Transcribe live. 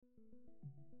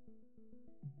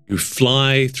You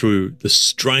fly through the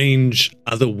strange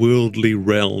otherworldly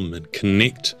realm and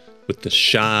connect with the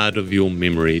shard of your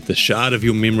memory,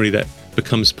 that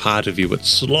becomes part of you. It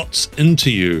slots into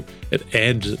you. It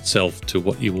adds itself to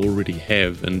what you already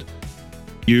have, and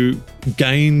you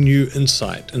gain new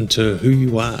insight into who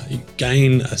you are. You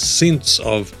gain a sense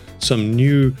of some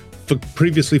new,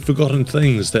 previously forgotten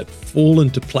things that fall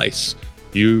into place.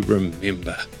 You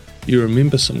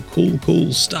remember some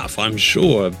cool stuff, I'm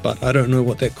sure, but I don't know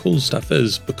what that cool stuff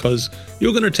is because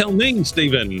you're going to tell me,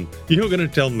 Stephen. You're going to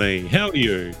tell me. How are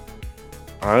you?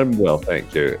 I'm well,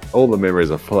 thank you. All the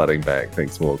memories are flooding back.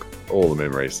 Thanks, Morg. All the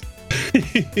memories.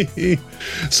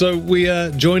 So we are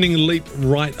joining Leap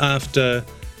right after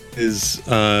his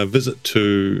visit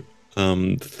to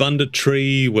Thunder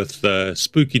Tree with the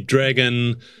spooky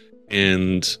dragon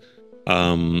and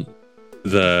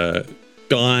the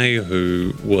guy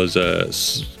who was a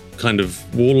kind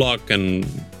of warlock and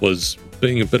was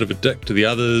being a bit of a dick to the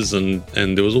others, and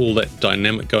there was all that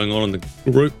dynamic going on in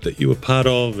the group that you were part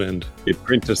of, and the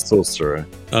apprentice sorcerer.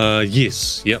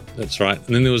 Yep, that's right.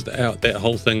 And then there was that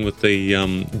whole thing with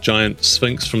the giant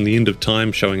sphinx from the end of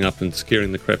time showing up and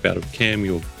scaring the crap out of Cam,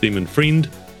 your demon friend.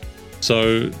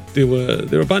 So there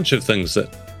were a bunch of things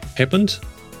that happened,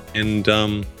 and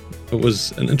it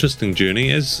was an interesting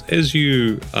journey as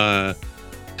you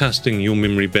casting your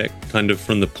memory back kind of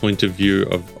from the point of view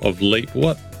of Leap.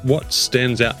 What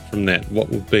stands out from that? What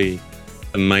would be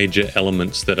the major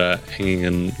elements that are hanging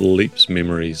in Leap's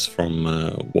memories from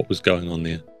what was going on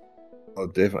there? Oh,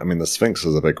 definitely. I mean, the Sphinx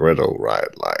is a big riddle,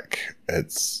 right? Like,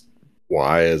 it's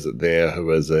why is it there? Who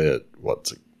is it?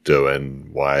 What's it doing?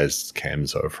 Why is Cam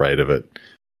so afraid of it?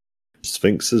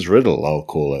 Sphinx's riddle, I'll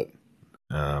call it.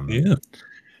 Yeah.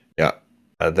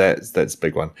 That's a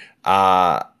big one.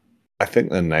 I think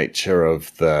the nature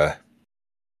of the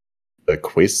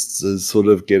quests is sort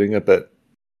of getting a bit.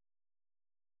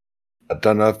 I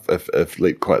don't know if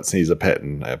Leap quite sees a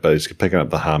pattern, but he's picking up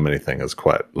the harmony thing is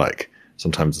quite like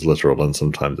sometimes it's literal and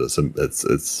sometimes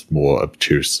it's more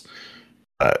obtuse.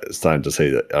 Starting to see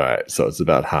that. All right, so it's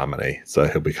about harmony. So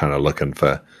he'll be kind of looking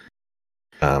for,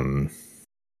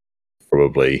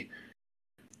 probably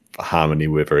harmony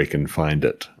wherever he can find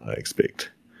it. I expect.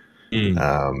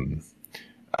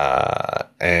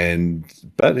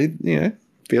 But he,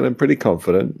 feeling pretty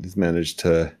confident. He's managed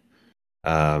to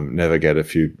navigate a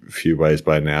few ways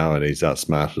by now, and he's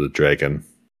outsmarted a dragon.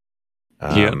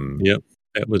 Yep.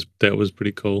 That was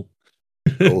pretty cool.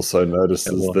 Also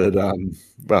notices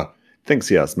that thinks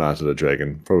he outsmarted a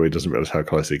dragon. Probably doesn't realize how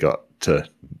close he got to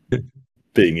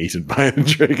being eaten by a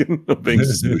dragon or being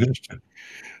smooshed.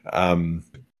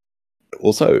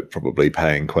 Also probably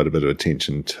paying quite a bit of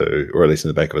attention to, or at least in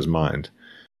the back of his mind,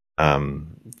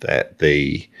 that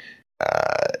the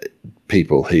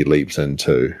people he leaps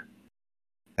into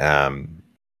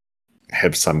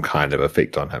have some kind of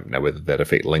effect on him. Now, whether that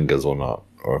effect lingers or not,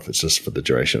 or if it's just for the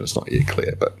duration, it's not yet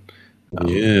clear. But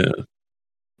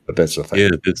but that's the thing.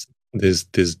 Yeah,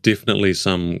 there's definitely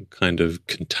some kind of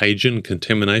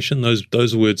contamination.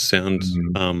 Those words sound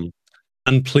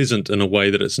unpleasant in a way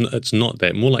that it's not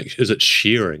that. More like, is it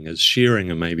sharing? Is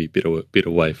sharing a maybe better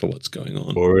way for what's going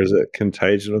on? Or is it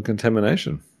contagion or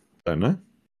contamination? Don't know.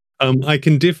 I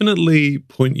can definitely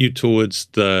point you towards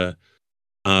the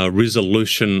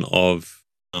resolution of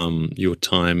your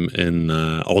time in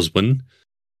Oswin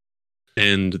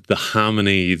and the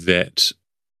harmony that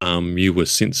you were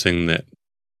sensing that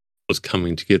was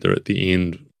coming together at the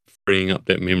end, freeing up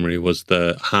that memory, was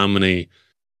the harmony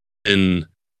in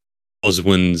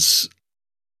Oswin's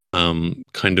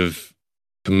kind of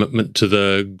commitment to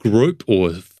the group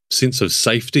or sense of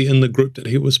safety in the group that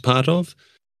he was part of.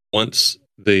 Once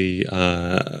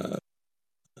the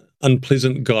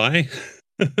unpleasant guy,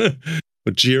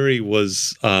 Jerry,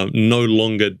 was no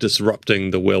longer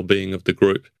disrupting the well-being of the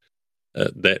group,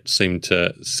 that seemed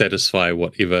to satisfy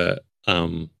whatever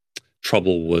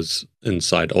trouble was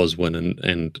inside Oswin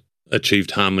and achieved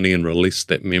harmony and released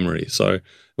that memory. So it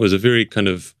was a very kind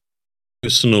of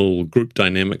personal group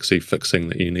dynamicsy fixing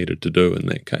that you needed to do in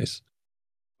that case.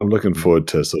 I'm looking forward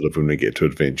to sort of when we get to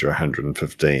adventure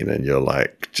 115 and you're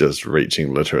like just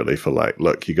reaching literally for like,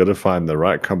 look, you got to find the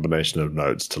right combination of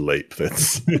notes to leap.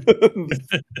 That's you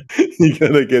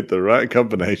got to get the right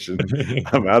combination.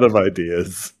 I'm out of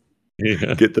ideas.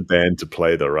 Yeah. Get the band to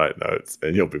play the right notes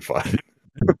and you'll be fine.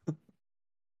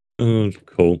 Oh,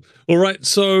 cool. All right.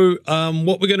 So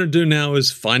what we're going to do now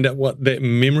is find out what that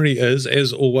memory is.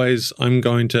 As always, I'm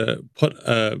going to put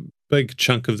a big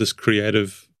chunk of this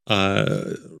creative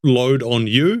load on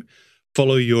you.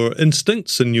 Follow your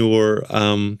instincts and your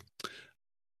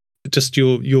just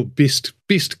your best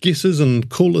guesses and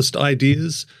coolest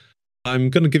ideas. I'm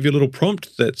going to give you a little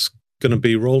prompt that's going to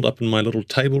be rolled up in my little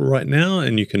table right now,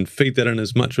 and you can feed that in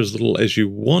as much or as little as you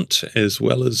want, as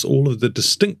well as all of the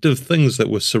distinctive things that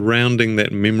were surrounding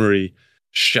that memory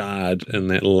shard in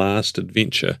that last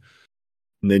adventure.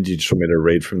 And then do you just want me to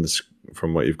read from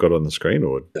what you've got on the screen,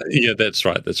 or? Yeah, that's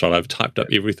right. I've typed up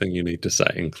everything you need to say,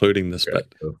 including this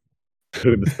bit.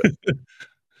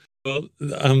 Well,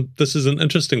 this is an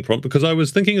interesting prompt because I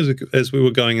was thinking as we were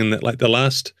going in that, like, the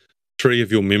last 3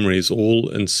 of your memories all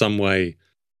in some way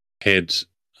had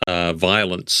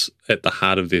violence at the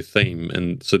heart of their theme,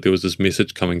 and so there was this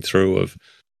message coming through of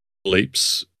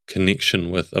Leap's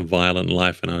connection with a violent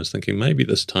life, and I was thinking maybe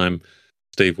this time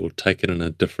Steve will take it in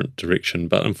a different direction,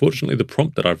 but unfortunately the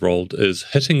prompt that I've rolled is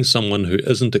hitting someone who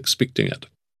isn't expecting it.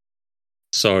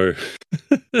 So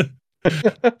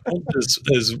prompt is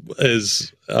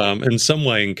in some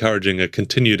way encouraging a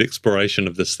continued exploration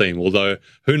of this theme, although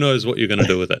who knows what you're going to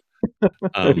do with it.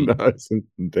 Who knows,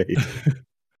 indeed.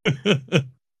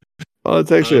 Well,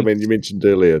 it's actually, I mean, you mentioned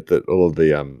earlier that all of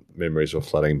the memories were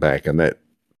flooding back, and that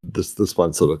this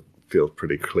one sort of feels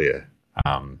pretty clear.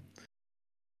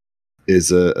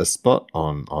 There's a spot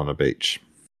on a beach,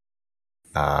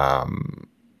 and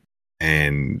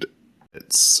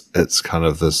it's kind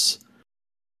of this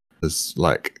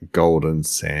like golden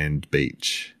sand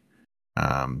beach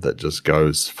that just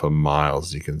goes for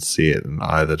miles. You can see it in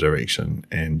either direction,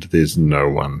 and there's no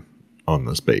one on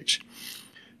this beach.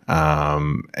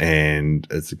 And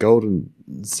it's a golden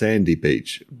sandy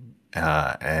beach,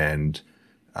 but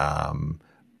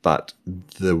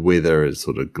the weather is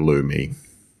sort of gloomy,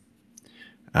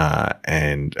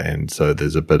 and so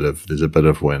there's a bit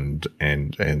of wind,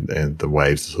 and the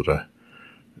waves are sort of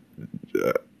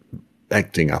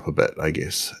acting up a bit, I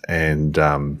guess, and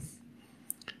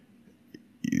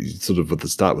you sort of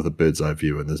start with a bird's eye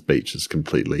view, and this beach is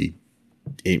completely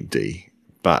empty,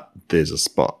 but there's a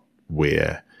spot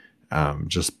where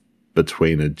just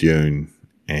between a dune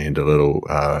and a little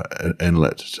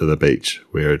inlet to the beach,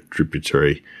 where a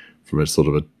tributary from a sort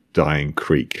of a dying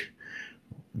creek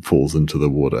falls into the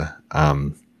water,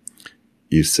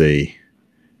 you see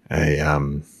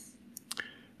a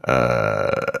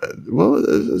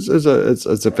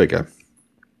it's a figure,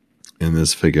 and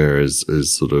this figure is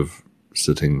sort of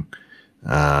sitting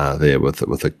there with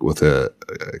a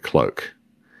cloak.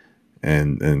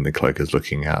 And the cloak is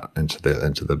looking out into the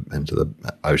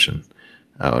ocean,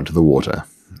 into the water,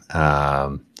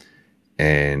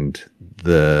 and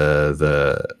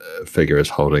the figure is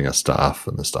holding a staff,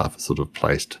 and the staff is sort of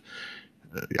placed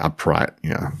upright,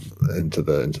 into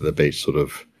the beach. Sort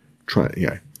of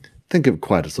think of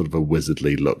quite a sort of a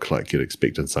wizardly look, like you'd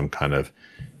expect in some kind of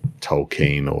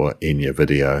Tolkien or Enya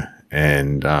video,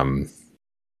 and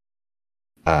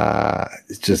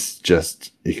just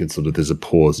you can sort of, there's a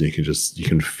pause, and you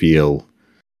can feel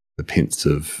the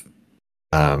pensive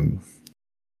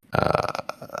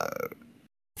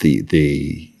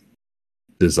the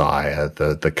desire,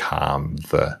 the calm,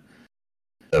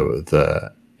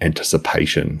 the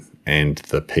anticipation, and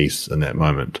the peace in that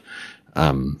moment,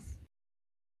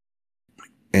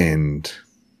 and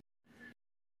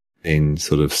then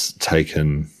sort of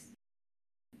zoom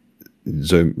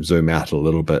out a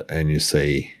little bit, and you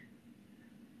see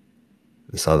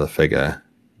this other figure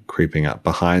creeping up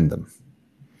behind them,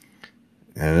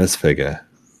 and this figure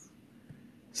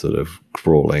sort of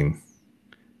crawling,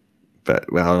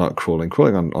 but not crawling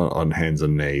on hands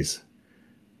and knees,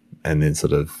 and then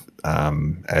sort of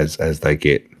as they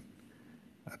get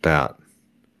about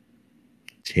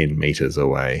 10 meters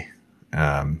away,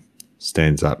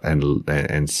 stands up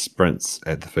and sprints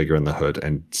at the figure in the hood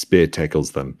and spear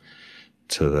tackles them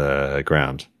to the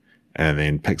ground, and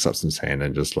then picks up some sand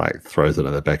and just like throws it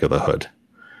in the back of the hood,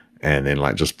 and then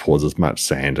like just pours as much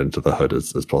sand into the hood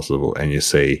as possible. And you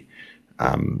see,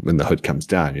 when the hood comes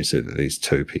down, you see that these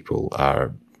two people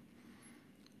are,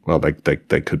 well, they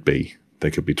could be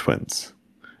twins,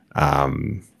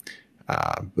 and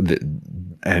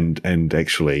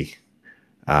actually,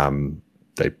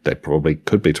 they probably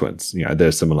could be twins. They're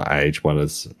a similar age. One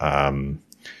is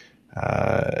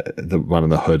the one in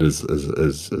the hood is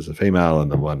a female, and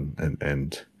the one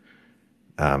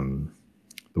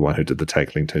the one who did the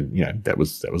tackling that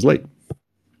was Leap.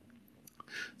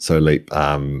 So Leap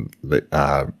and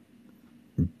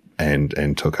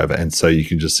took over, and so you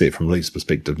can just see it from Leap's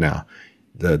perspective now.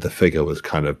 The figure was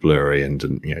kind of blurry, and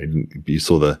you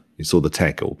saw the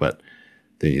tackle, but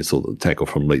then you saw the tackle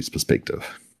from Leap's perspective,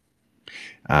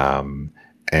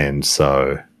 and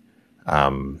so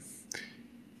I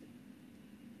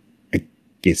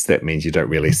guess that means you don't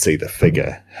really see the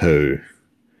figure who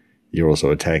you're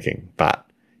also attacking. But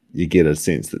you get a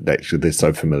sense that actually they're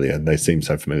so familiar, and they seem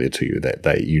so familiar to you that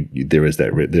there is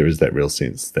that real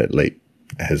sense that Leap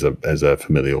has a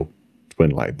familial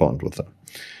twin-like bond with them.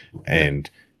 And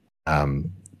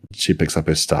she picks up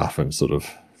her staff and sort of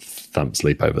thumps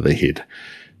Leap over the head,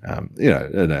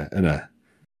 in a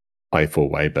playful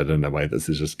way, but in a way that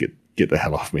says, just get the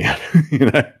hell off me,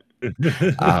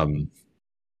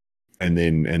 and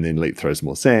then Leap throws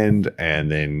more sand, and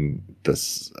then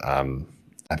this,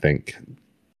 I think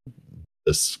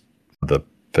this the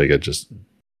figure just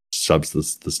shoves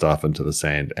the staff into the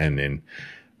sand, and then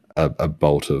a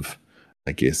bolt of,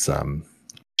 I guess,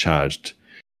 charged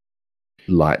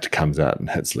light comes out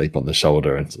and hits Leap on the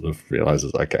shoulder, and sort of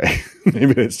realizes, okay,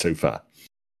 maybe that's too far.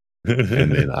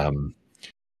 And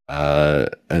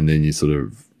then you sort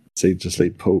of see just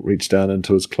Leap reach down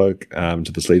into his cloak,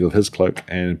 to the sleeve of his cloak,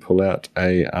 and pull out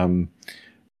a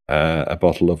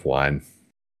bottle of wine,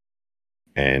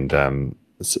 and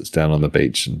sits down on the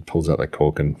beach and pulls out the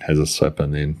cork and has a sip,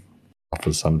 and then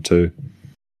offers some to,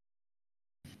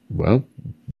 well,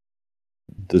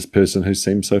 this person who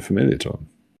seems so familiar to him.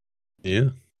 Yeah.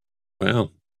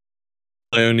 Wow.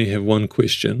 I only have one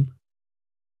question.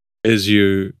 As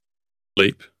you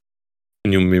Leap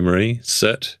in your memory,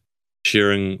 sit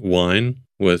sharing wine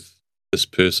with this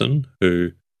person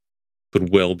who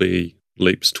could well be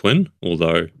Leap's twin,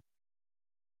 although,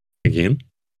 again,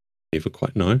 never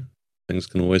quite know. Things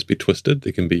can always be twisted.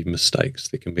 There can be mistakes.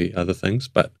 There can be other things.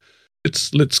 But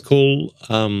let's call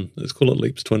it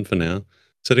Leap's twin for now.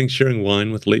 Sitting sharing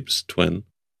wine with Leap's twin,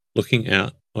 looking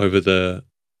out over the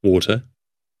water.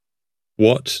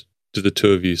 What do the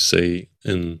two of you see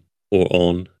in or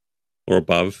on or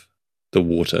above the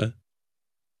water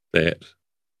that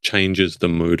changes the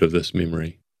mood of this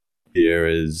memory? There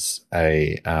is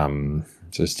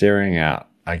so staring out,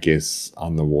 I guess,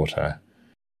 on the water,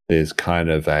 there's kind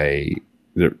of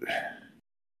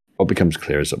what becomes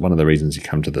clear is that one of the reasons you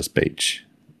come to this beach,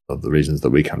 or the reasons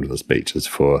that we come to this beach, is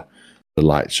for the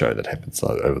light show that happens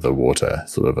over the water,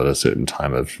 sort of at a certain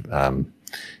time of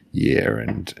year,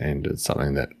 and it's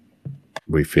something that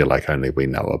we feel like only we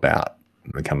know about.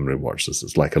 We come and watch this.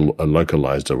 It's like a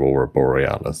localized aurora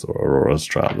borealis or aurora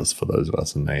australis for those of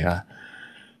us in the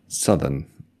southern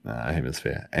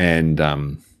hemisphere, and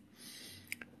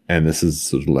this is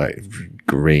sort of like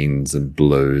greens and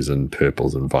blues and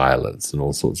purples and violets and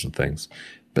all sorts of things.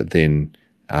 But then,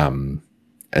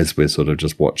 as we're sort of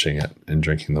just watching it and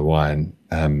drinking the wine,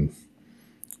 the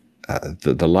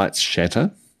lights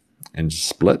shatter and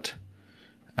split,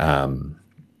 and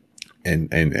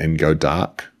go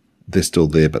dark. They're still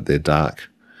there, but they're dark,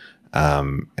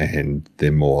 and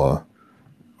they're more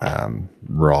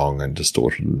wrong and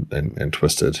distorted and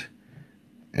twisted.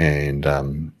 And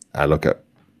I look at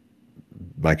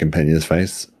my companion's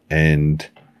face, and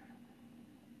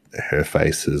her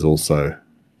face is also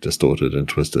distorted and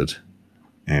twisted,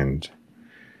 and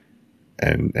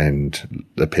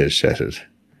appears shattered.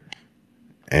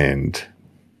 And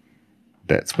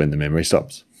that's when the memory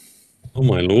stops. Oh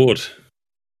my lord!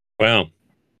 Wow,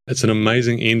 that's an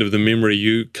amazing end of the memory.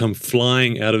 You come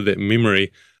flying out of that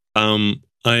memory.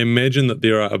 I imagine that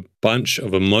there are a bunch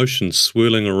of emotions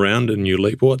swirling around in you,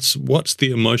 Leap. What's the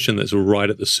emotion that's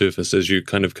right at the surface as you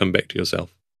kind of come back to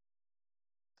yourself?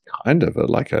 Kind of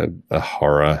like a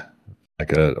horror,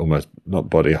 like a almost not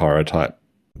body horror type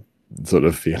sort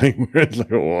of feeling where it's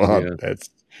like, oh, that's,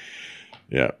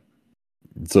 yeah,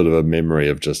 sort of a memory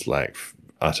of just like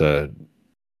utter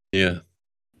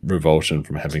revulsion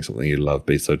from having something you love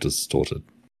be so distorted.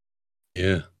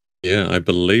 Yeah, I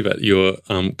believe it. You're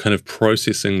kind of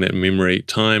processing that memory.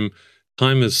 Time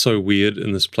is so weird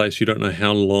in this place. You don't know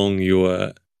how long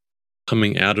you're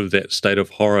coming out of that state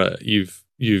of horror. You've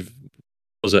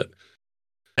was it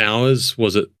hours?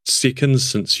 Was it seconds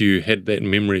since you had that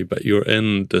memory? But you're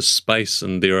in this space,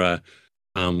 and there are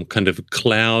kind of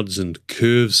clouds and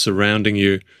curves surrounding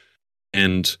you,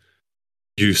 and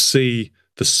you see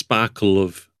the sparkle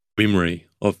of memory,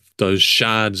 of those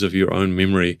shards of your own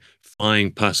memory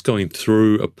flying past, going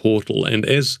through a portal. And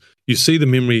as you see the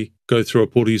memory go through a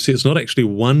portal, you see it's not actually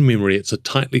one memory, it's a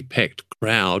tightly packed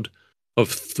crowd of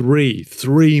three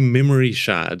memory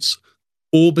shards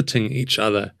orbiting each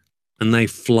other, and they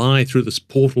fly through this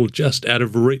portal just out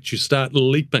of reach. You start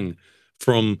leaping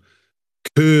from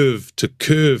curve to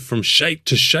curve, from shape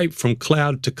to shape, from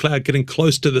cloud to cloud, getting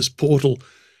close to this portal,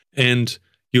 and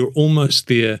you're almost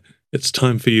there. It's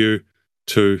time for you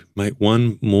to make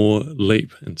one more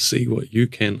leap and see what you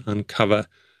can uncover.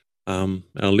 I'll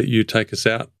let you take us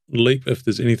out, Leap, if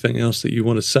there's anything else that you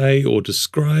want to say or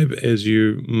describe as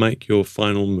you make your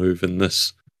final move in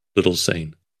this little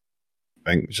scene.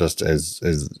 I think just as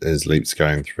Leap's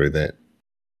going through that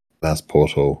last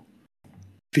portal,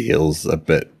 feels a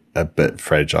bit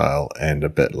fragile and a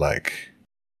bit like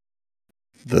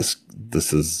this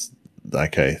is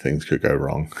okay, things could go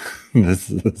wrong. this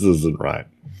isn't right.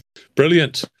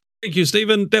 Brilliant. Thank you,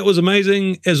 Stephen. That was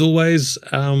amazing. As always,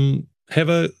 have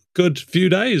a good few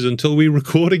days until we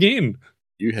record again.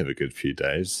 You have a good few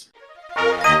days.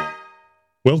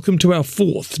 Welcome to our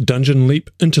fourth Dungeon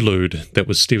Leap interlude. That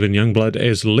was Stephen Youngblood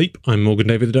as Leap. I'm Morgan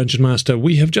Davey, the Dungeon Master.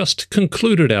 We have just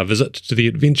concluded our visit to the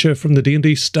adventure from the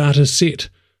D&D starter set,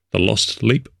 The Lost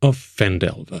Leap of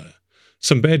Phandelver.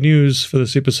 Some bad news for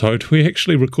this episode. We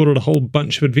actually recorded a whole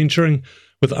bunch of adventuring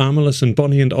with Armilus and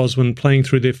Bonnie and Oswin playing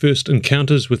through their first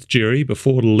encounters with Jerry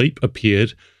before Leap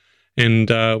appeared, and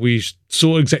we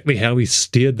saw exactly how he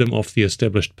steered them off the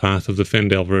established path of the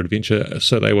Phandelver adventure,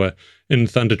 so they were in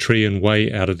Thunder Tree and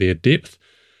way out of their depth.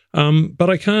 But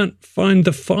I can't find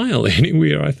the file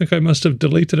anywhere. I think I must have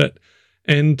deleted it,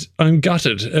 and I'm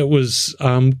gutted. It was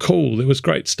cool. There was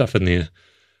great stuff in there.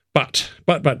 But,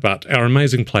 our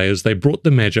amazing players, they brought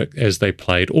the magic as they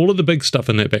played. All of the big stuff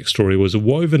in that backstory was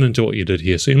woven into what you did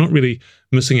here, so you're not really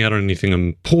missing out on anything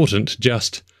important,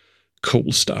 just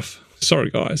cool stuff. Sorry,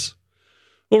 guys.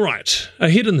 All right,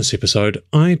 ahead in this episode,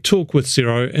 I talk with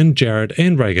Ciro and Jared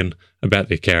and Reagan about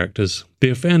their characters,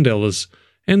 their Phandelvers,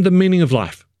 and the meaning of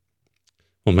life.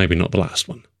 Or maybe not the last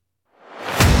one.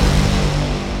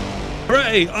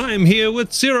 Hooray, I'm here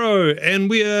with Ciro, and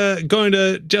we are going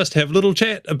to just have a little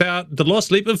chat about The Lost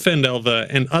Leap of Phandelver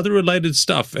and other related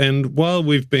stuff. And while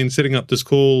we've been setting up this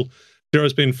call,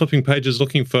 Ciro's been flipping pages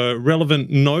looking for relevant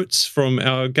notes from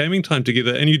our gaming time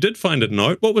together, and you did find a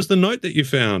note. What was the note that you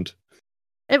found?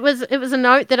 It was a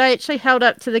note that I actually held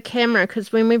up to the camera,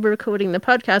 because when we were recording the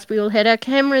podcast, we all had our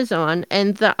cameras on,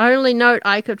 and the only note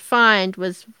I could find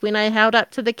was when I held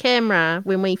up to the camera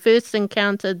when we first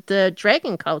encountered the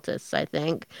dragon cultists, I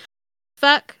think.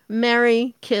 Fuck,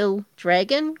 marry, kill,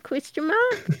 dragon, ?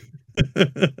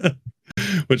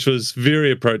 Which was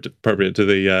very appropriate to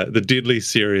the deadly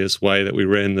serious way that we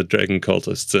ran the dragon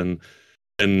cultists in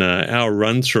our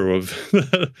run-through of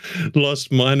the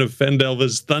Lost Mine of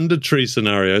Phandelver's Thunder Tree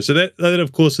scenario. So that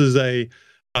of course, is a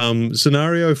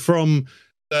scenario from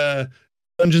the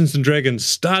Dungeons & Dragons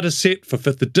starter set for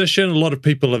 5th edition. A lot of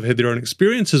people have had their own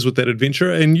experiences with that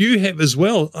adventure, and you have as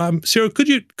well. Ciro, could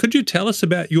you tell us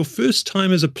about your first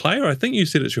time as a player? I think you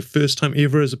said it's your first time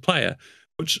ever as a player,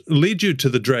 which led you to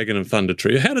the Dragon of Thunder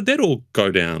Tree. How did that all go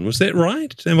down? Was that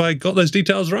right? Have I got those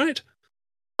details right?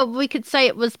 Well, we could say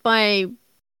it was my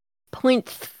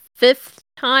 0.5th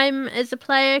time as a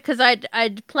player, because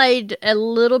I'd played a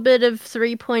little bit of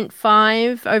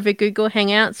 3.5 over Google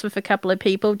Hangouts with a couple of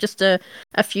people, just a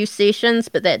few sessions,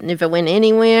 but that never went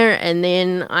anywhere. And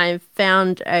then I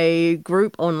found a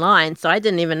group online, so I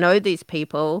didn't even know these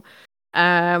people.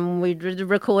 We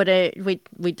recorded,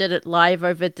 we did it live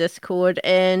over Discord,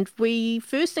 and we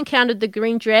first encountered the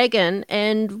Green Dragon,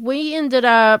 and we ended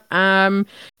up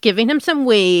giving him some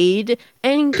weed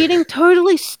and getting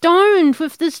totally stoned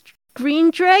with this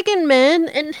Green Dragon man,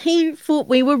 and he thought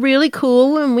we were really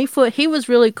cool, and we thought he was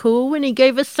really cool, and he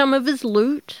gave us some of his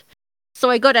loot. So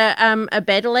I got a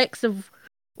battle axe of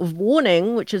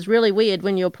warning, which is really weird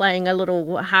when you're playing a little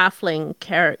halfling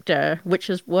character, which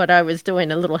is what I was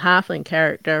doing, a little halfling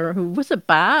character who was a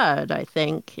bard, I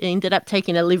think. He ended up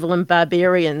taking a level in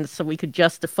barbarians so we could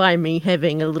justify me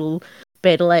having a little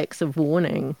battle axe of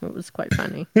warning. It was quite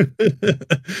funny.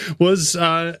 Was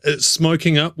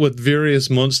smoking up with various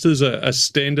monsters a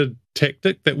standard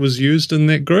tactic that was used in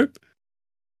that group?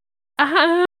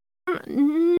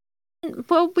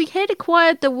 Well, we had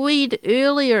acquired the weed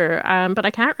earlier, but I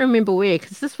can't remember where,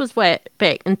 because this was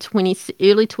back in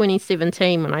early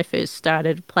 2017 when I first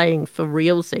started playing for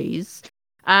realsies.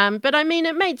 But I mean,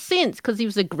 it made sense because he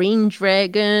was a green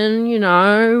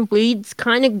dragon, weed's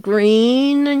kind of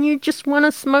green, and you just want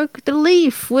to smoke the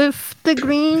leaf with the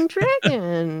green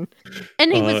dragon.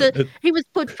 And he was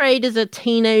portrayed as a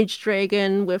teenage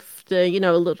dragon with the,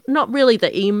 a little, not really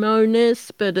the emo-ness,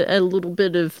 but a little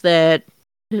bit of that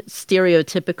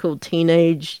stereotypical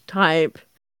teenage type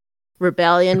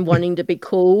rebellion, wanting to be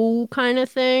cool kind of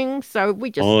thing. So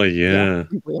we just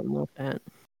we went with that.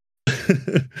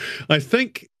 I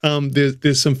think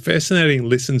there's some fascinating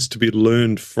lessons to be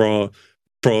learned for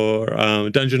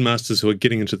dungeon masters who are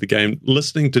getting into the game,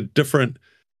 listening to different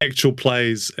actual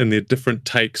plays and their different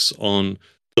takes on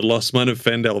the Lost Mine of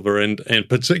Phandelver, and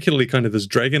particularly kind of this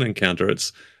dragon encounter.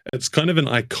 It's kind of an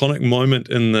iconic moment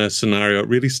in the scenario. It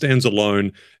really stands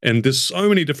alone, and there's so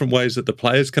many different ways that the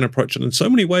players can approach it, and so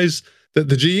many ways that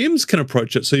the GMs can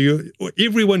approach it. So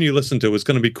everyone you listen to is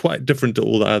going to be quite different to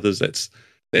all the others.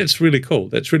 That's really cool.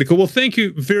 That's really cool. Well, thank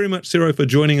you very much, Zero, for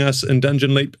joining us in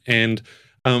Dungeon Leap and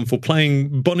for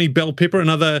playing Bonnie Bell Pepper,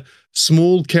 another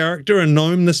small character, a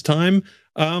gnome this time.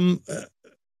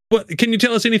 What can you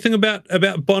tell us anything about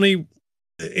Bonnie?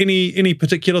 Any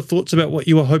particular thoughts about what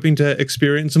you were hoping to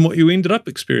experience and what you ended up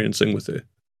experiencing with her?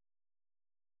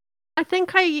 I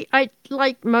think I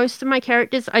like most of my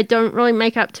characters, I don't really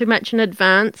make up too much in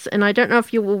advance, and I don't know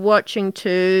if you were watching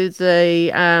to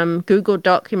the Google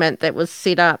document that was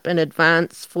set up in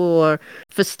advance for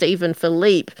Steve and for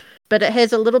Leap, but it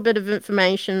has a little bit of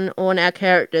information on our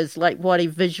characters, like what he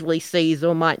visually sees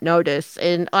or might notice.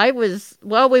 And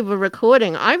while we were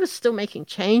recording, I was still making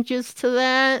changes to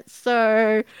that,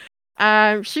 so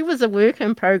she was a work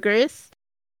in progress.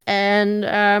 And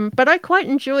but I quite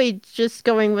enjoyed just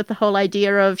going with the whole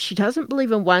idea of she doesn't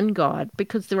believe in one god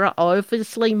because there are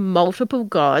obviously multiple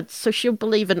gods, so she'll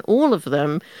believe in all of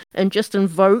them and just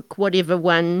invoke whatever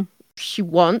one she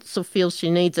wants or feels she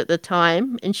needs at the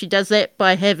time. And she does that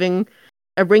by having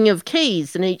a ring of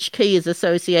keys, and each key is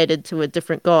associated to a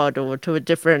different god or to a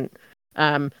different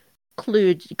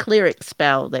cleric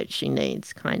spell that she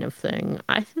needs, kind of thing.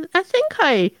 I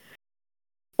think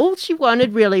all she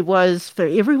wanted really was for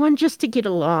everyone just to get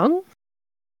along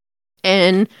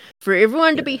and for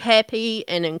everyone to be happy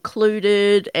and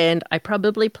included. And I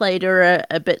probably played her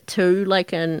a bit too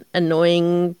like an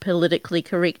annoying, politically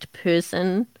correct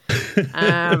person.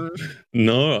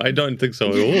 No, I don't think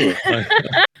so at all.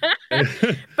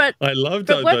 But I loved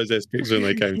those aspects when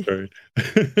they came through.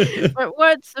 But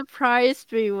what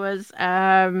surprised me was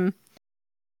that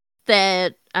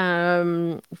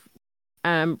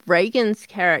Reagan's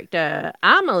character,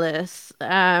 Armalus,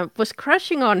 was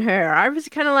crushing on her. I was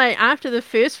kind of like, after the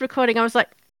first recording, I was like,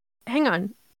 hang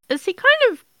on, is he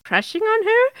kind of crushing on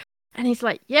her? And he's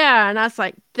like, yeah. And I was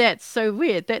like, that's so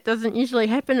weird. That doesn't usually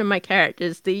happen in my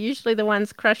characters. They're usually the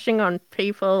ones crushing on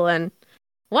people. And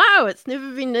wow, it's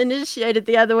never been initiated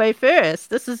the other way first.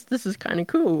 This is kind of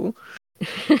cool.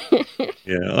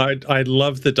 Yeah, I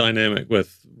love the dynamic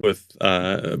with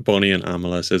Bonnie and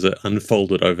Armalus as it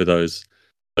unfolded over those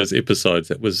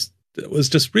episodes. It was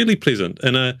just really pleasant,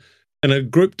 and a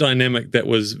group dynamic that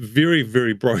was very,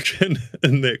 very broken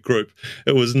in that group.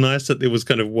 It was nice that there was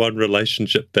kind of one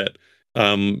relationship that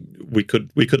we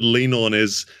could lean on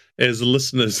as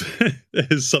listeners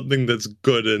as something that's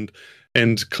good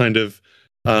and kind of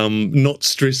not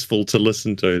stressful to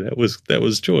listen to. That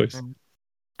was choice.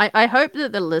 I hope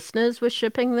that the listeners were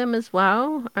shipping them as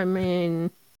well. I mean,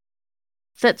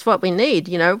 that's what we need,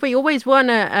 you know. We always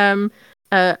want a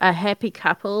happy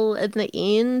couple in the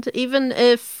end, even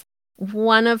if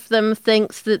one of them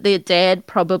thinks that their dad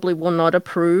probably will not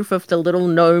approve of the little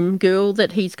gnome girl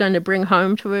that he's going to bring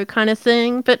home to her, kind of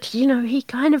thing. But, you know, he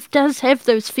kind of does have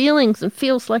those feelings and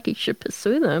feels like he should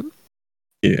pursue them.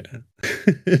 Yeah.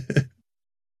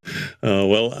 Oh,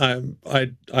 well,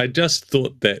 I just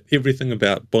thought that everything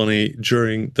about Bonnie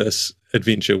during this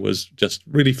adventure was just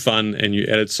really fun, and you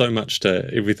added so much to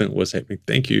everything that was happening.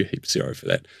 Thank you, Heap Zero, for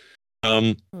that.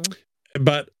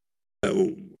 But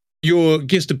your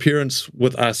guest appearance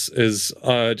with us is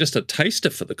just a taster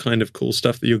for the kind of cool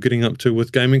stuff that you're getting up to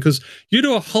with gaming, because you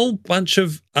do a whole bunch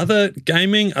of other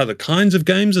kinds of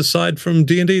games aside from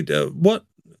D&D. Give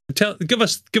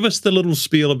us the little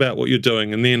spiel about what you're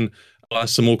doing, and then I'll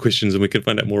ask some more questions and we can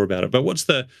find out more about it. But what's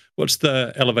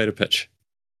the elevator pitch?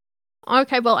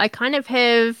 Okay, well, I kind of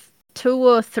have 2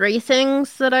 or 3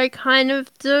 things that I kind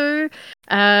of do.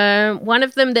 One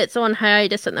of them that's on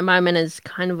hiatus at the moment is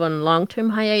kind of on long-term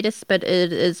hiatus, but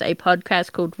it is a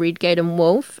podcast called Redgate and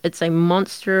Wolf. It's a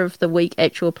Monster of the Week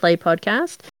actual play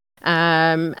podcast.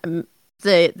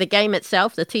 The game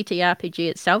itself, the TTRPG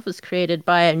itself, was created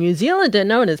by a New Zealander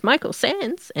known as Michael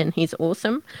Sands, and he's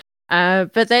awesome.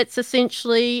 But that's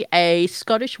essentially a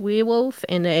Scottish werewolf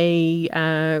and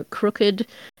a crooked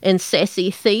and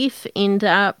sassy thief end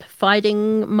up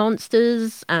fighting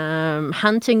monsters,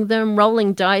 hunting them,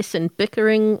 rolling dice and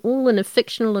bickering, all in a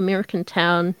fictional American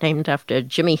town named after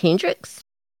Jimi Hendrix.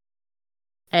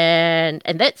 And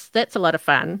that's a lot of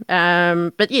fun.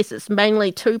 But yes, it's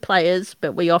mainly 2 players,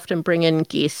 but we often bring in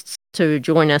guests to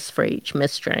join us for each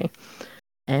mystery.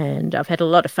 And I've had a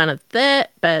lot of fun with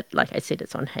that, but like I said,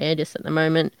 it's on hiatus at the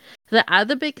moment. The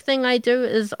other big thing I do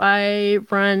is I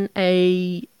run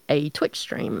a Twitch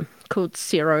stream called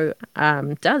Zero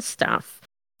Does Stuff.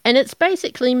 And it's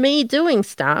basically me doing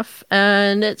stuff,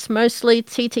 and it's mostly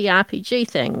TTRPG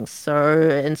things. So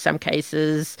in some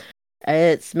cases,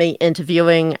 it's me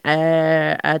interviewing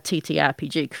a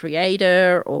TTRPG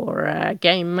creator or a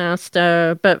game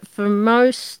master. But for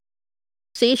most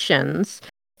sessions,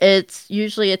 it's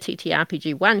usually a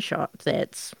TTRPG one-shot.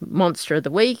 That's Monster of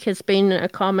the Week has been a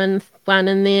common one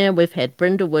in there. We've had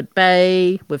Brindlewood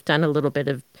Bay. We've done a little bit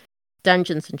of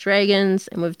Dungeons and Dragons,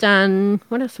 and we've done,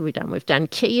 what else have we done? We've done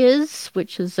Kias,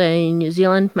 which is a New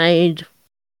Zealand-made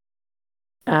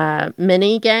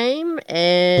mini game,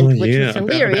 and which was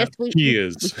hilarious.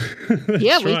 Kias.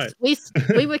 Right.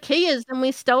 we were Kias, and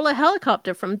we stole a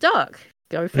helicopter from Doc.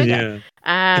 Go figure.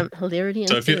 Yeah. Hilarity.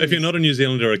 So if you're not a New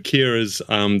Zealander, a Kia is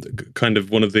kind of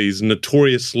one of these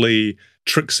notoriously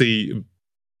tricksy.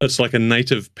 It's like a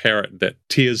native parrot that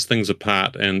tears things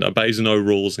apart and obeys no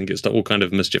rules and gets to all kind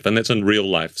of mischief, and that's in real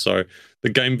life. So the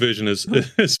game version is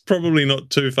probably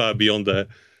not too far beyond the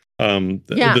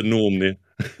norm there.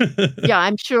 Yeah,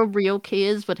 I'm sure real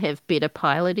Kias would have better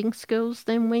piloting skills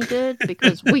than we did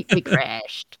because we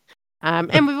crashed.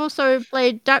 And we've also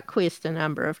played Duck Quest a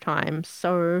number of times.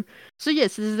 So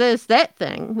yes, there's that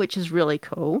thing, which is really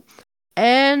cool.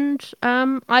 And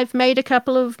I've made a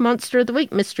couple of Monster of the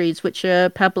Week mysteries, which are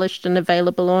published and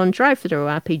available on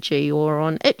DriveThru RPG or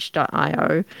on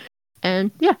itch.io.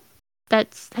 And yeah,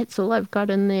 that's all I've got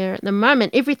in there at the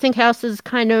moment. Everything else is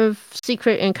kind of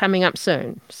secret and coming up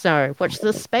soon. So watch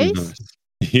this space.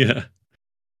 Nice. Yeah,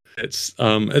 it's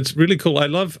really cool. I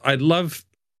love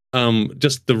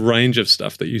just the range of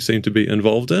stuff that you seem to be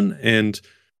involved in, and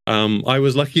I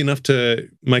was lucky enough to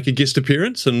make a guest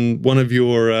appearance in one of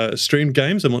your streamed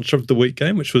games, a Monster of the Week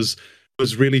game, which was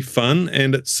really fun.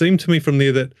 And it seemed to me from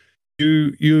there that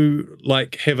you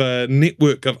like have a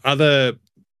network of other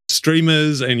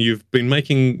streamers, and you've been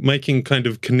making kind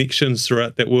of connections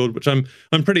throughout that world, which I'm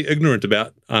pretty ignorant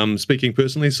about, speaking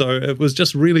personally. So it was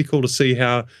just really cool to see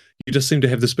how you just seem to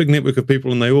have this big network of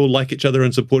people, and they all like each other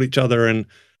and support each other, and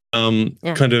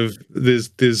kind of there's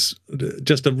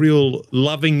just a real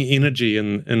loving energy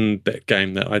in that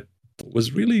game that I thought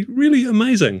was really, really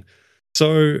amazing.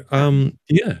 So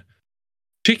yeah,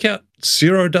 check out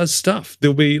Zero Does Stuff.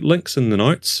 There'll be links in the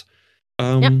notes.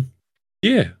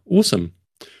 Yeah, awesome.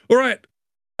 All right,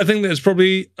 I think that's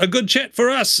probably a good chat for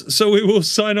us, so we will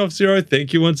sign off. Zero,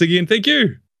 thank you once again. Thank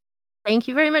you. Thank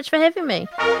you very much for having me.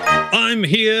 I'm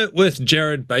here with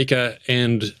Jared Baker,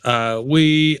 and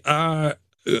we are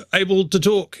able to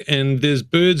talk, and there's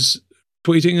birds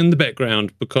tweeting in the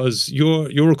background because you're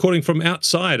recording from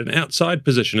outside, an outside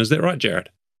position. Is that right, Jared?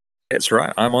 That's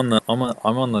right. I'm on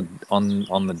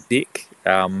the deck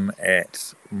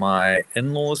at my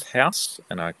in-laws' house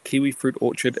in a kiwi fruit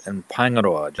orchard in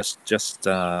Paengaroa, just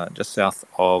south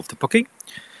of Te Puke.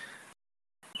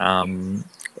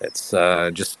 It's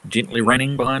just gently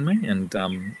raining behind me, and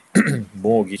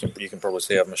Morg, you can probably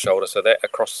see over my shoulder. So that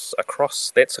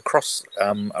that's across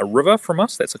a river from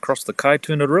us. That's across the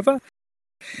Kaituna River.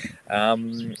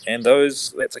 And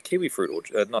that's a kiwi fruit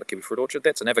orchard, not a kiwi fruit orchard.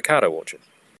 That's an avocado orchard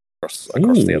across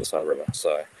the other side of the river.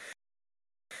 So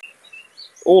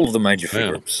all of the major food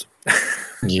groups.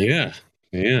 Yeah,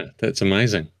 that's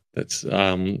amazing. That's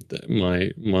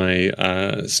my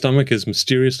stomach is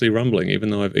mysteriously rumbling, even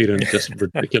though I've eaten just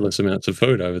ridiculous amounts of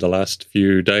food over the last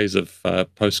few days of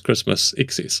post-Christmas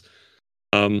excess.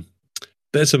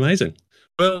 That's amazing.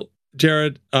 Well,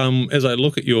 Jared, as I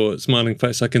look at your smiling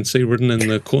face, I can see written in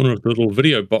the corner of the little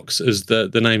video box is the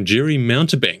name Jerry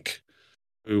Mountebank,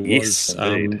 who was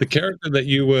the character that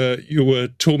you were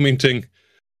tormenting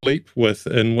Leap with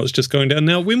and what's just going down.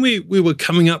 Now, when we were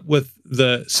coming up with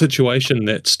the situation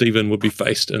that Stephen would be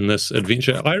faced in this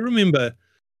adventure, I remember,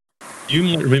 you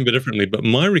might remember differently, but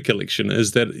my recollection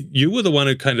is that you were the one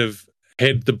who kind of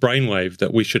had the brainwave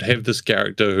that we should have this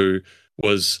character who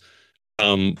was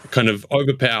kind of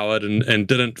overpowered and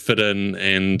didn't fit in,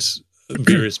 and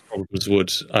various problems would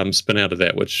spin out of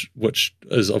that, which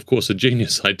is of course a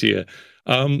genius idea.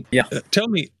 Tell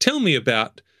me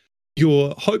about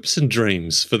your hopes and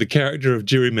dreams for the character of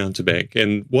Jerry Mountebank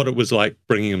and what it was like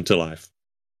bringing him to life.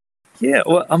 Yeah,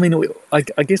 well, I mean, I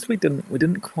guess we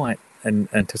didn't quite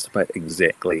anticipate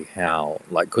exactly how,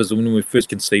 like, because when we first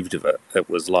conceived of it, it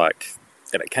was like,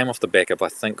 and it came off the back of, I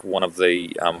think, one of the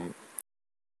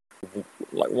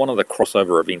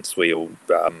crossover events where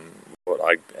what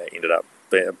I ended up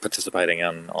participating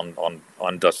in on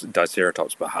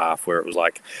Diceratop's behalf, where it was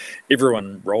like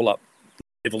everyone roll up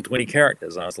level 20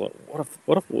 characters, and I was like, what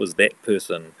if it was that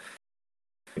person,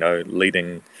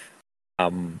 leading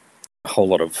a whole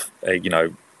lot of level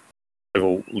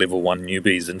 1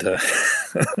 newbies into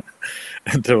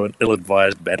into an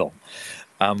ill-advised battle.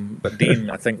 But then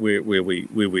I think where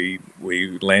we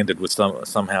landed was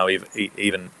somehow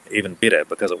even better,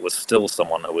 because it was still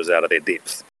someone who was out of their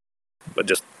depth, but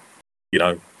just, you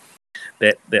know,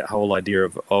 that whole idea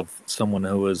of someone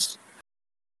who was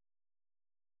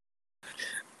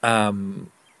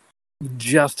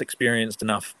just experienced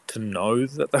enough to know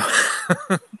that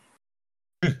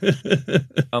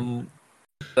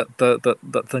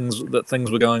that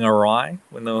things were going awry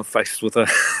when they were faced with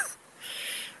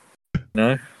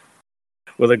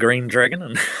with a green dragon.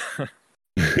 And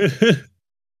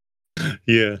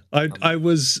yeah, I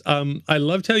was I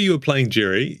loved how you were playing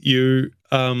Jerry. You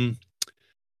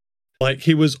like,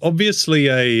 he was obviously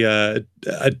a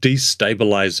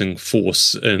destabilizing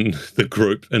force in the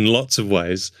group in lots of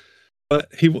ways, but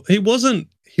he wasn't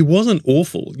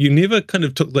awful. You never kind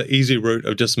of took the easy route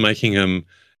of just making him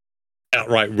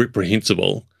outright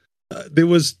reprehensible. There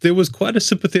was quite a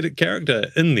sympathetic character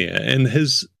in there, and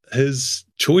his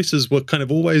choices were kind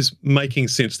of always making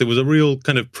sense. There was a real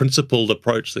kind of principled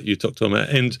approach that you took to him,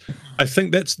 and I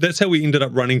think that's how we ended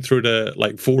up running through to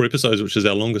like 4 episodes, which is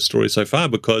our longest story so far,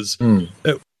 because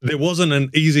there wasn't an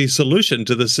easy solution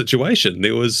to the situation.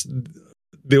 There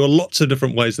were lots of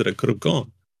different ways that it could have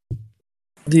gone.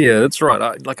 Yeah, that's right.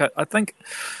 I think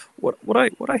what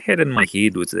I had in my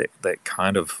head was that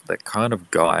kind of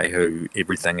guy who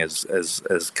everything is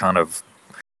kind of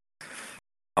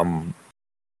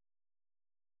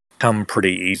come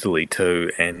pretty easily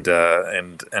to,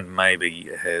 and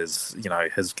maybe has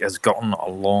gotten a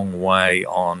long way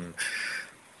on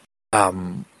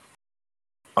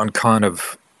kind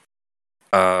of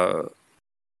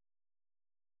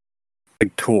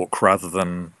big talk rather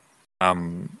than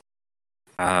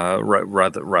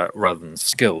rather than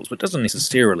skills, but doesn't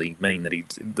necessarily mean that he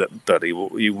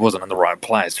wasn't in the right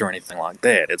place or anything like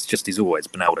that. It's just he's always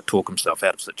been able to talk himself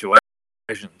out of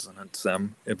situations, and it's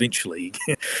eventually,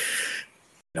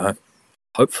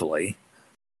 hopefully,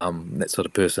 that sort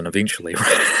of person eventually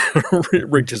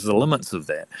reaches the limits of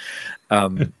that.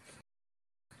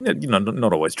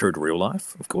 Not always true to real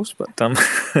life, of course, but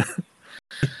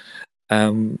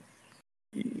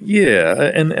yeah,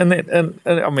 and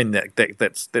I mean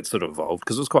that's sort of evolved,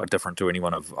 because it was quite different to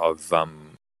anyone I've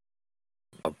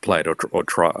played or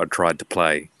tried to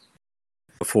play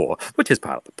before, which is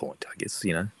part of the point, I guess.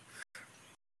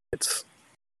 It's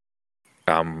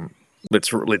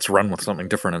let's run with something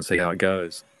different and see how it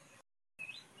goes.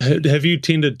 Have you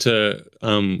tended to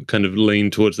kind of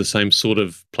lean towards the same sort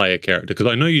of player character? Because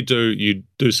I know you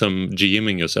do some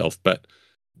GMing yourself, but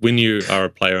when you are a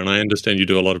player, and I understand you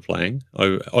do a lot of playing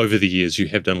over the years, you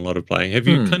have done a lot of playing. Have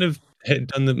you kind of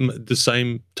done the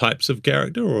same types of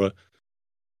character, or?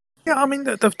 Yeah, I mean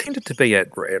they've tended to be at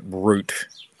root,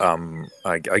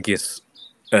 I guess,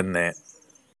 in that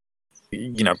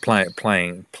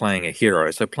playing a hero.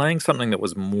 So playing something that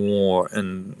was more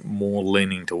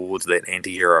leaning towards that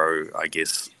anti-hero, I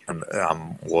guess, and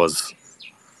was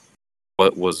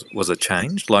a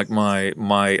change. Like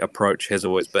my approach has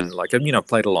always been like,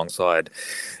 played alongside,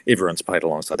 everyone's played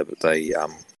alongside the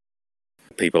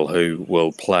people who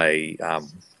will play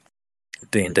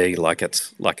D&D like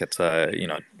it's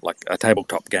a like a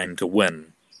tabletop game to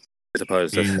win, as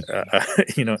opposed to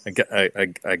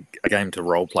a game to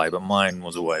role play. But mine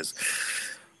was always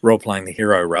role playing the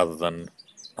hero rather than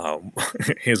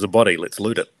here's a body, let's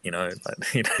loot it.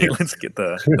 Let's get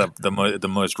the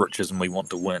most riches, and we want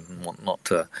to win and want not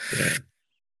to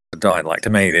die. Like,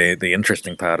 to me, the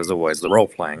interesting part is always the role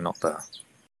playing, not the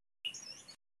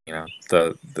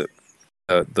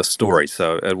story.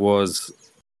 So it was,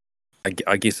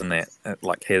 I guess, in that,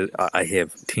 like, I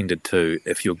have tended to,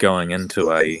 if you're going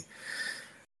into a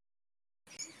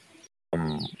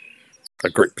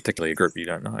group, particularly a group you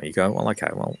don't know, you go, well, okay,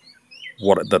 well,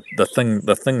 what the thing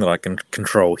that I can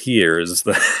control here is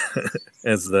the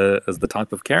is the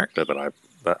type of character that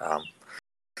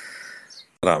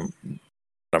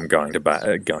I'm going to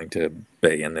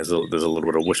be, and there's a little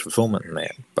bit of wish fulfillment in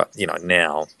that. But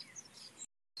now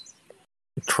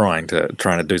trying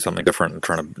to do something different and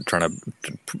trying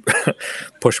to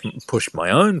push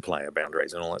my own player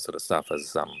boundaries and all that sort of stuff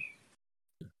is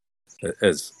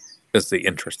the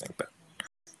interesting bit.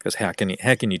 Because how can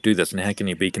you do this, and how can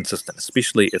you be consistent,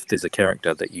 especially if there's a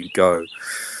character that you go,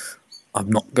 I'm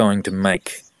not going to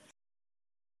make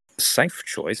a safe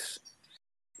choice.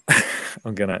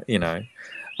 I'm gonna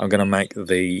make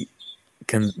the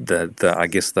I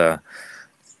guess the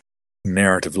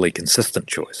narratively consistent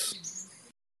choice.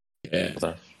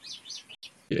 Yeah.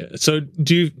 Yeah. So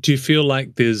do you feel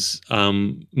like there's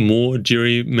more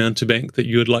Jerry Mountebank that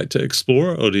you would like to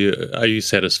explore, or are you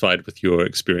satisfied with your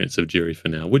experience of Jerry for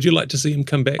now? Would you like to see him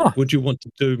come back? Would you want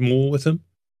to do more with him?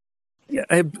 Yeah,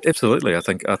 absolutely. I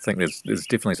think there's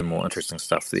definitely some more interesting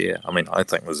stuff there. I mean, I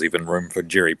think there's even room for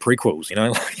Jerry prequels. You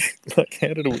know, like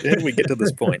how did we get to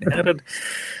this point? How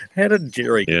did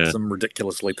Jerry get some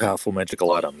ridiculously powerful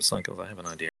magical items? Like, I have an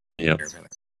idea. Yeah. About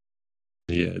it.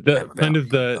 Yeah, the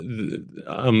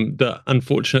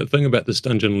unfortunate thing about this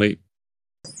Dungeon Leap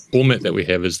format that we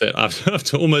have is that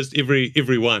after almost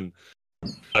every one,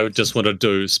 I would just want to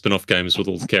do spin-off games with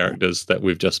all the characters that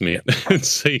we've just met and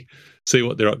see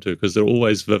what they're up to, because they're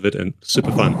always vivid and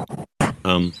super fun.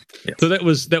 So that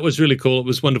was really cool. It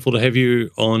was wonderful to have you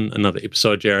on another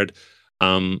episode, Jared.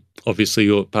 Obviously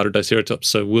you're part of Diceratops,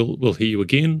 so we'll hear you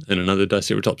again in another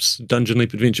Diceratops Dungeon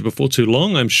Leap adventure before too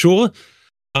long, I'm sure.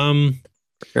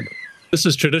 This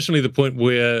is traditionally the point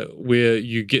where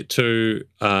you get to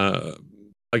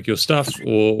plug your stuff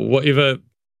or whatever.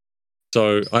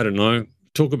 So I don't know.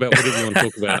 Talk about whatever you want to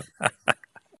talk about.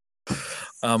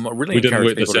 I really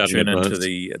encourage people to tune into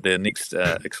the next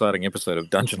exciting episode of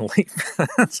Dungeon Leap. I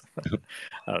don't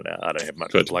know. I don't have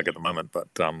much to plug at the moment, but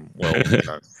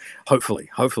hopefully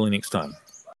next time.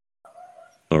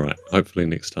 All right. Hopefully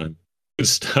next time. Good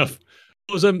stuff.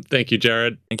 Awesome. Thank you,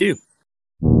 Jared. Thank you.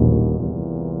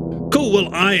 Cool.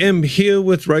 Well, I am here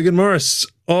with Reagan Morris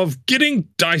of Getting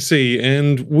Dicey,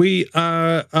 and we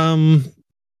are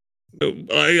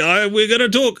we're going to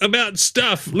talk about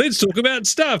stuff. Let's talk about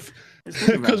stuff,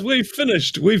 because we've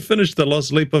finished the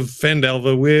Lost Leap of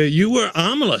Phandelver, where you were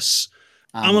Armilus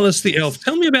the elf.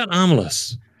 Tell me about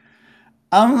Armilus.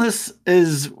 Armilus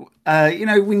is,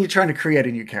 when you're trying to create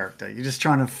a new character, you're just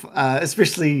trying to,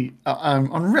 especially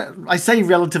I say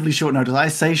relatively short notice. I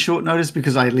say short notice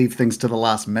because I leave things to the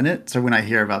last minute. So when I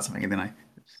hear about something, and then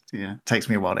it takes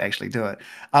me a while to actually do it.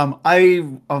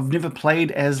 I've never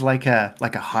played as like a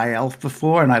high elf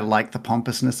before, and I like the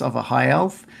pompousness of a high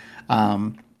elf.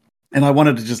 And I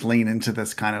wanted to just lean into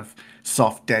this kind of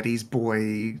soft daddy's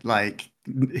boy, like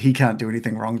he can't do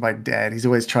anything wrong by dad. He's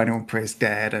always trying to impress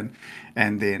dad,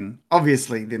 and then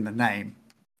obviously then the name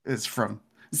is from,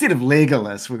 instead of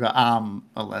Legolas, we got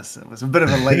Armilus. It was a bit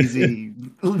of a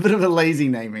lazy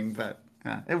naming, but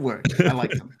it worked. I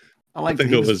liked him. I liked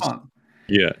it. It was fun.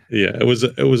 Yeah,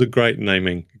 it was a great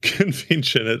naming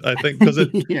convention. I think because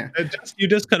you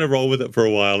just kind of roll with it for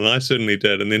a while, and I certainly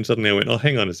did. And then suddenly I went, "Oh,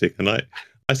 hang on a second,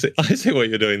 I see what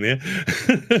you're doing there."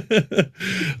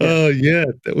 Oh yeah,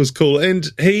 that was cool. And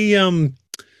he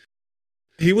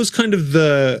was kind of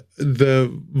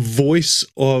the voice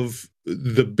of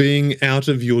the being out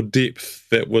of your depth.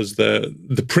 That was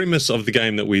the premise of the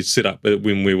game that we set up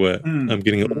when we were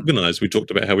getting it organized. We talked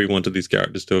about how we wanted these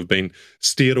characters to have been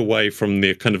steered away from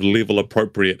their kind of level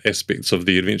appropriate aspects of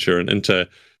the adventure and into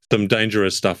some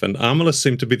dangerous stuff. And Armilus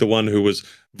seemed to be the one who was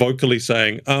vocally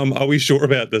saying, are we sure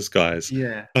about this, guys?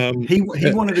 Yeah. He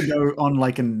wanted to go on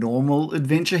like a normal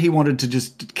adventure. He wanted to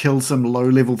just kill some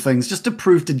low-level things just to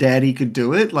prove to dad he could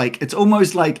do it. Like, it's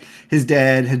almost like his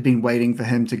dad had been waiting for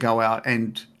him to go out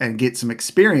and get some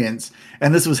experience.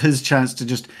 And this was his chance to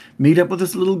just meet up with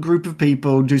this little group of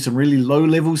people, do some really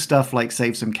low-level stuff like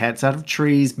save some cats out of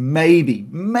trees, maybe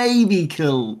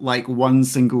kill like one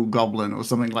single goblin or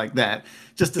something like that,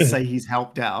 just to say he's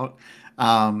helped out.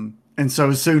 And so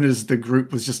as soon as the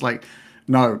group was just like,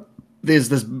 no, there's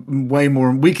this way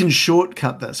more, we can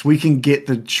shortcut this. We can get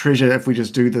the treasure if we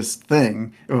just do this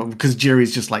thing. Because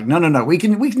Jerry's just like, no, we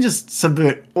can just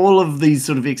subvert all of these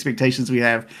sort of expectations we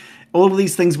have. All of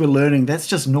these things we're learning, that's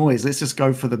just noise. Let's just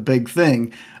go for the big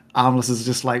thing. Armilus is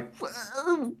just like,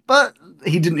 but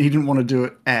he didn't want to do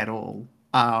it at all.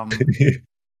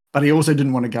 But he also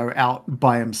didn't want to go out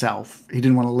by himself. He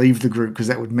didn't want to leave the group because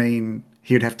that would mean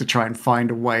he'd have to try and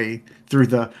find a way through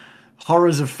the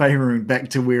horrors of Faerun back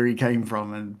to where he came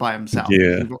from and by himself.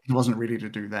 Yeah. He wasn't ready to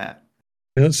do that.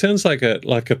 It sounds like a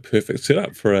perfect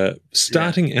setup for a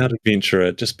starting out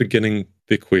adventurer just beginning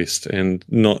their quest, and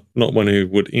not one who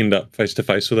would end up face to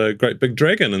face with a great big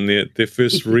dragon in their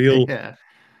first real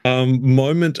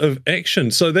moment of action.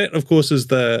 So that, of course, is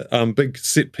the big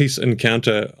set piece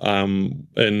encounter in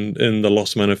the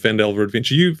Lost Mine of Phandelver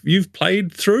adventure. You've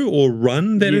played through or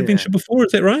run that adventure before,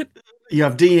 is that right? Yeah,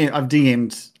 I've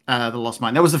DM'd the Lost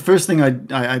Mine. That was the first thing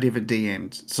I'd ever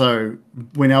DM'd. So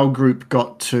when our group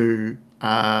got to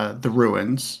the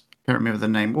ruins, I can't remember the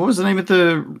name. What was the name of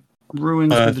the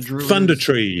ruins with the druids?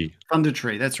 Thundertree.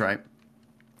 Thundertree, that's right.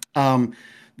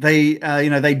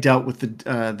 They dealt with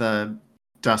the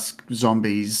dusk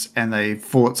zombies, and they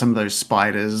fought some of those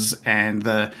spiders and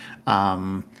the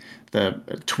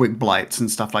twig blights and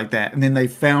stuff like that. And then they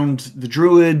found the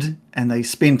druid, and they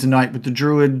spent a night with the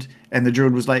druid, and the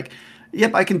druid was like,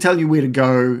 "Yep, I can tell you where to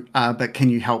go, but can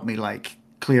you help me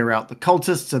clear out the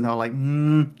cultists, and they're like,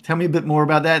 tell me a bit more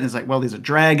about that. And it's like, well, there's a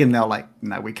dragon. And they're like,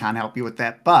 no, we can't help you with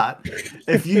that. But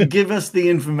if you give us the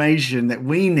information that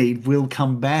we need, we'll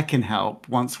come back and help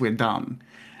once we're done.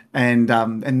 And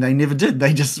they never did.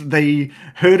 They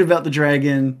heard about the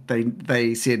dragon.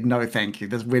 They said, no, thank you.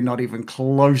 We're not even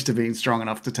close to being strong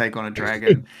enough to take on a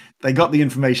dragon. They got the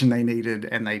information they needed,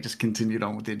 and they just continued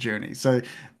on with their journey. So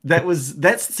that's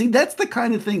the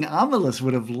kind of thing Armillus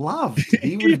would have loved.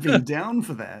 He would have been down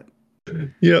for that.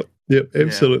 Yep,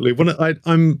 absolutely. Yeah.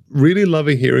 I'm really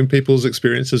loving hearing people's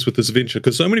experiences with this adventure,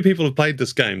 because so many people have played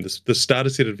this game, the starter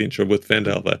set adventure with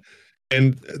Phandelver.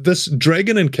 And this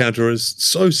dragon encounter is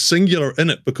so singular in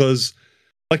it, because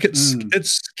like it's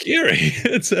scary.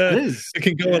 It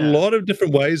can go a lot of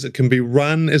different ways. It can be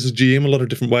run as a GM a lot of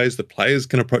different ways. The players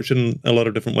can approach it in a lot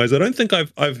of different ways. I don't think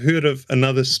I've heard of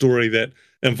another story that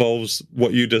involves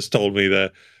what you just told me,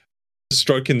 the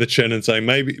stroking the chin and saying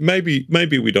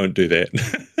maybe we don't do that.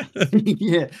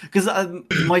 Yeah, because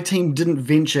my team didn't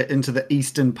venture into the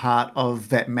eastern part of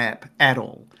that map at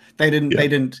all. They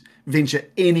didn't venture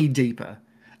any deeper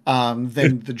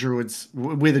than the druids,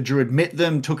 where the druid met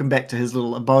them, took him back to his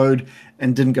little abode,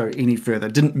 and didn't go any further.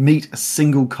 Didn't meet a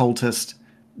single cultist.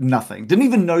 Nothing. Didn't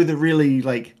even know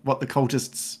what the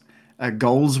cultists'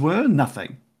 goals were.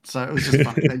 Nothing. So it was just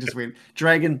funny. They just went,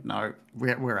 dragon, no,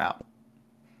 we're out.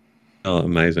 Oh,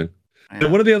 amazing. Now,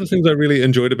 one of the other things I really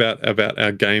enjoyed about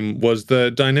our game was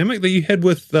the dynamic that you had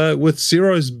with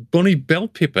Cero's Bonnie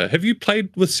Bellpepper. Have you played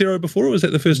with Cero before, or was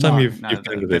that the first time you've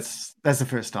played with it? That's the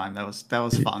first time. That was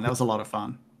fun. That was a lot of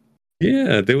fun.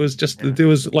 Yeah, there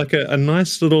was like a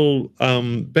nice little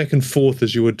back and forth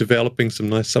as you were developing some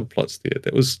nice subplots there.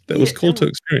 That was cool to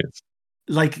experience.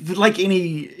 Like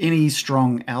any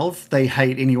strong elf, they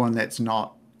hate anyone that's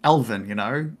not elven, you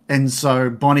know? And so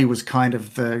Bonnie was kind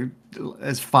of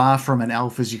as far from an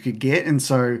elf as you could get, and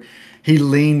so he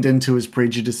leaned into his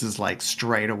prejudices like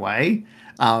straight away,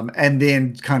 and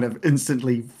then kind of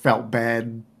instantly felt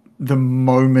bad the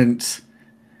moment.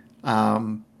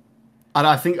 And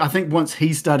I think once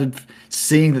he started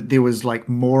seeing that there was like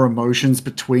more emotions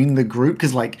between the group,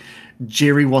 because like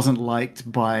Jerry wasn't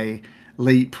liked by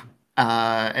Leap,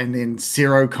 and then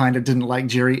Cero kind of didn't like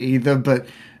Jerry either, but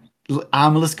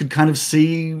Armillus could kind of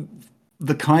see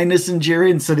the kindness in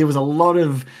Jerry, and so there was a lot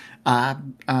of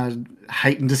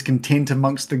hate and discontent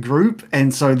amongst the group.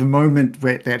 And so the moment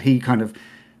that he kind of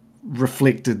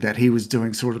reflected that he was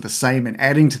doing sort of the same and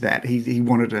adding to that, he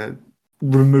wanted to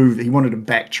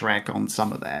backtrack on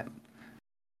some of that.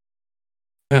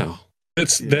 Wow.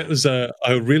 That was a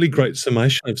really great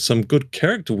summation of some good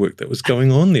character work that was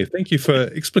going on there. Thank you for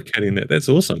explicating that. That's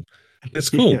awesome.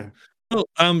 That's cool. Yeah. Well,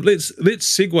 let's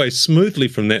segue smoothly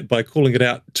from that by calling it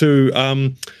out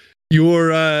to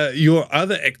your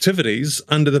other activities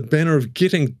under the banner of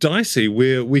Getting Dicey,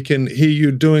 where we can hear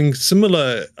you doing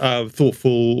similar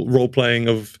thoughtful role-playing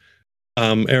of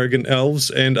arrogant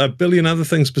elves and a billion other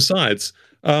things besides.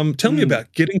 Tell me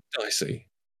about Getting Dicey.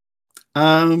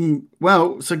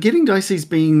 Well, so Getting Dicey's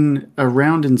been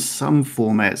around in some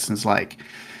formats since like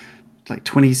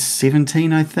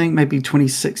 2017, I think, maybe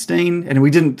 2016, and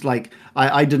we didn't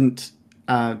I didn't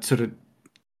sort of.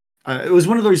 It was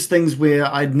one of those things where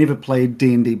I'd never played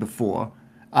D&D before,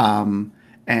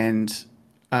 and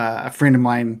a friend of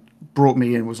mine brought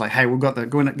me in and was like, "Hey, we've got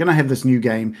going to have this new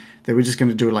game that we're just going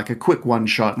to do like a quick one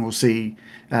shot, and we'll see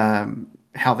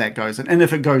how that goes. And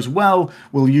if it goes well,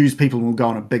 we'll use people and we'll go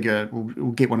on a bigger.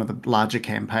 We'll get one of the larger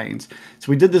campaigns." So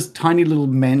we did this tiny little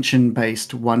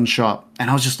mansion-based one shot, and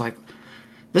I was just like,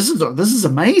 This is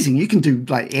amazing. You can do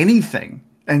like anything.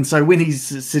 And so when he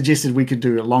suggested we could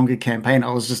do a longer campaign,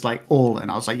 I was just like all in.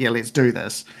 I was like, yeah, let's do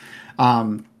this.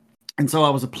 And so I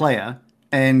was a player,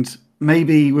 and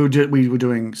maybe we were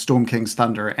doing Storm King's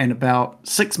Thunder, and about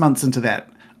 6 months into that,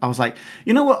 I was like,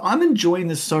 you know what? I'm enjoying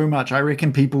this so much. I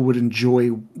reckon people would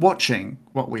enjoy watching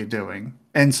what we're doing.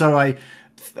 And so I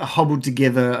hobbled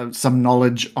together some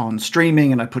knowledge on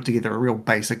streaming, and I put together a real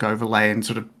basic overlay and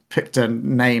sort of picked a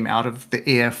name out of the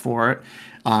air for it.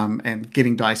 And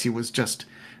Getting Dicey was just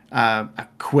a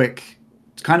quick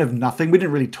kind of nothing. We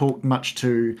didn't really talk much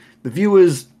to the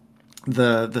viewers.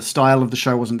 The style of the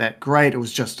show wasn't that great. It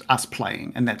was just us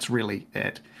playing, and that's really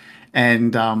it.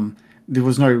 And there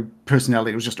was no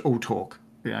personality. It was just all talk.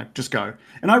 You know, just go.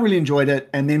 And I really enjoyed it.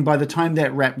 And then by the time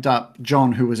that wrapped up,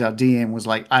 John, who was our DM, was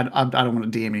like, I don't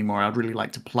want to DM anymore. I'd really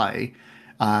like to play.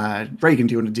 Reagan,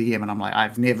 do you want to DM? And I'm like,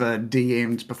 I've never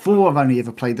DM'd before. I've only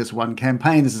ever played this one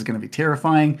campaign. This is going to be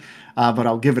terrifying, but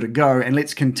I'll give it a go. And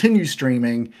let's continue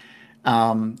streaming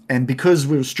And because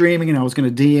we were streaming and I was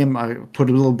going to DM, I put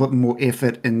a little bit more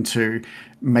effort into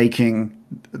making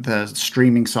the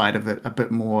streaming side of it a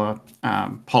bit more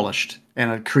polished. And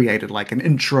I created like an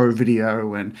intro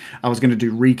video, and I was going to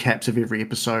do recaps of every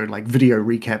episode, like video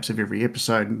recaps of every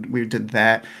episode. And we did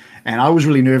that. And I was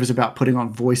really nervous about putting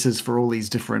on voices for all these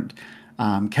different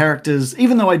characters,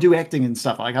 even though I do acting and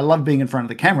stuff. Like, I love being in front of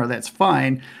the camera, that's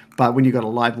fine. But when you got a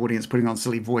live audience putting on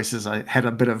silly voices, I had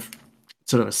a bit of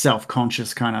sort of a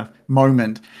self-conscious kind of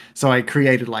moment. So I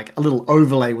created like a little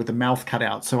overlay with the mouth cut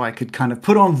out so I could kind of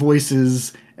put on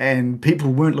voices, and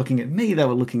people weren't looking at me, they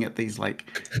were looking at these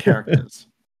like characters.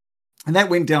 And that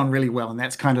went down really well. And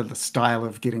that's kind of the style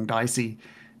of Getting Dicey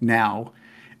now.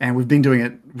 And we've been doing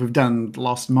it. We've done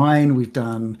Lost Mine. We've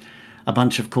done a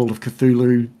bunch of Call of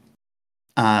Cthulhu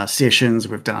sessions.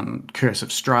 We've done Curse of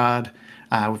Strahd.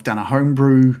 We've done a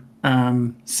homebrew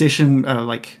session,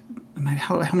 like,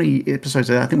 how many episodes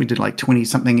are there? I think we did like 20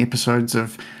 something episodes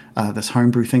of this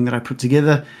homebrew thing that I put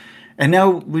together. And now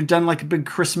we've done like a big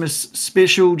Christmas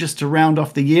special just to round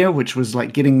off the year, which was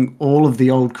like getting all of the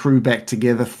old crew back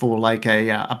together for like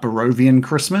a Barovian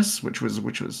Christmas, which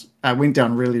went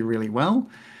down really, really well.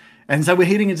 And so we're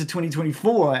heading into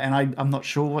 2024, and I'm not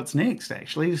sure what's next,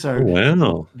 actually. So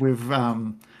wow, we've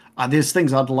there's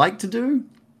things I'd like to do.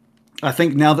 I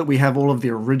think now that we have all of the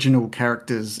original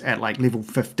characters at like level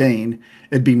 15,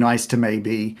 it'd be nice to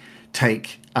maybe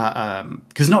take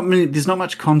because there's not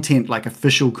much content, like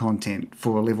official content,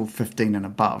 for level 15 and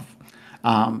above.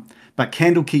 But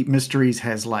Candlekeep Mysteries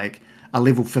has like a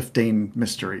level 15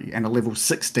 mystery and a level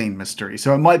 16 mystery,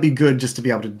 so it might be good just to be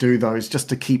able to do those, just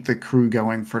to keep the crew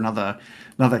going for another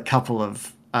couple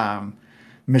of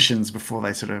missions before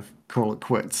they sort of call it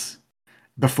quits,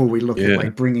 before we look at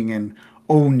like bringing in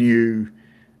all new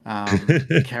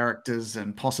characters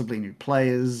and possibly new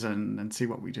players, and see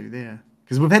what we do there,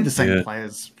 because we've had the same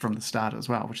players from the start as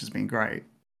well, which has been great.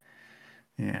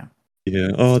 Oh,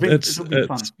 it's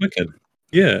wicked.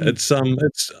 It's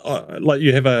like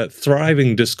you have a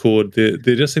thriving Discord. There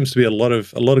just seems to be a lot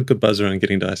of good buzz around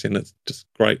Getting Dicey, and it's just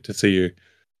great to see you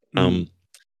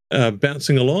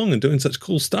bouncing along and doing such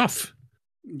cool stuff.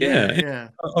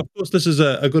 Of course, this is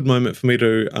a good moment for me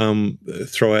to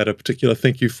throw out a particular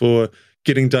thank you for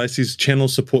Getting Dicey's channel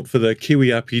support for the Kiwi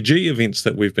RPG events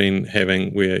that we've been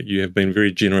having, where you have been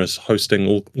very generous hosting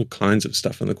all kinds of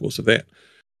stuff in the course of that.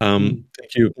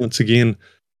 Thank you once again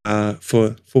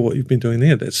for what you've been doing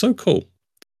there. That's so cool.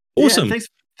 Awesome. Yeah,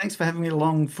 thanks for having me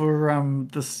along for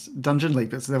this Dungeon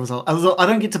Leap. I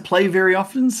don't get to play very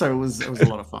often, so it was a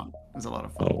lot of fun.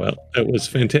 Oh well, it was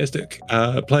fantastic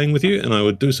playing with you, and I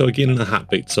would do so again in a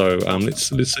heartbeat. So let's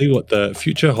see what the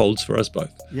future holds for us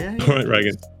both. Yeah. All right,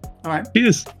 Reagan. All right.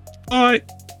 Cheers. Bye.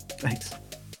 Thanks.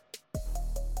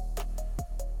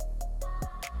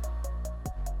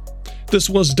 This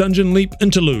was Dungeon Leap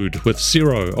Interlude with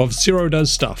Zero of Zero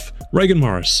Does Stuff, Reagan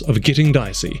Morris of Getting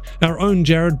Dicey, our own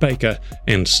Jared Baker,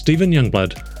 and Stephen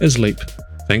Youngblood as Leap.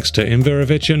 Thanks to Enver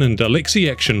Avechin and Alexi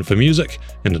Action for music,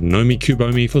 and Nomi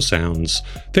Kubomi for sounds.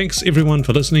 Thanks everyone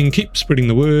for listening. Keep spreading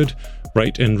the word.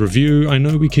 Rate and review. I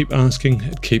know we keep asking.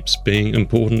 It keeps being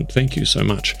important. Thank you so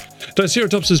much.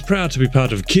 Diceratops is proud to be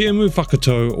part of Kia Mu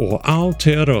Whakato or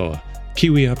Aotearoa,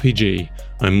 Kiwi RPG.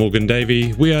 I'm Morgan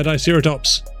Davey. We are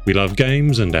Diceratops. We love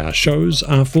games, and our shows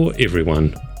are for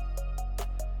everyone.